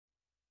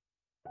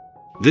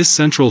This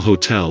central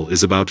hotel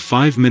is about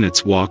 5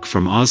 minutes walk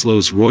from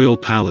Oslo's Royal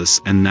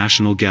Palace and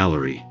National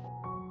Gallery.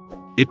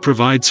 It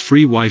provides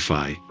free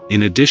Wi-Fi,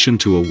 in addition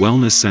to a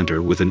wellness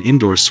center with an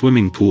indoor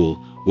swimming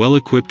pool,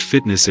 well-equipped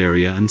fitness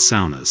area and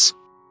saunas.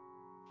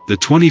 The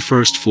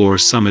 21st floor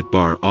summit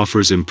bar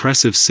offers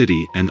impressive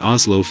city and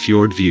Oslo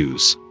Fjord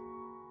views.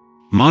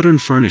 Modern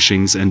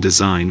furnishings and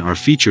design are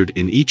featured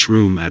in each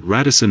room at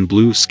Radisson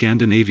Blu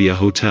Scandinavia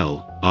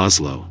Hotel,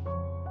 Oslo.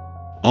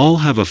 All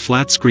have a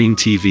flat-screen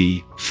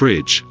TV,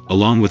 fridge,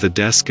 along with a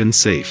desk and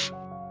safe.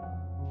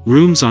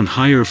 Rooms on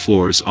higher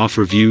floors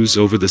offer views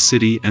over the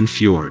city and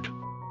fjord.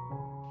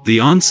 The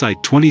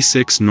on-site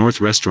 26 North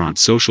Restaurant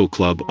Social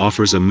Club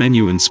offers a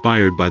menu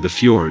inspired by the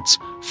fjords,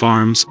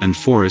 farms and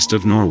forest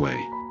of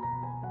Norway.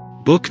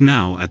 Book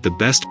now at the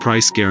best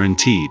price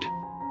guaranteed.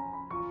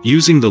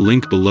 Using the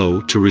link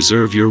below to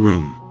reserve your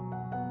room.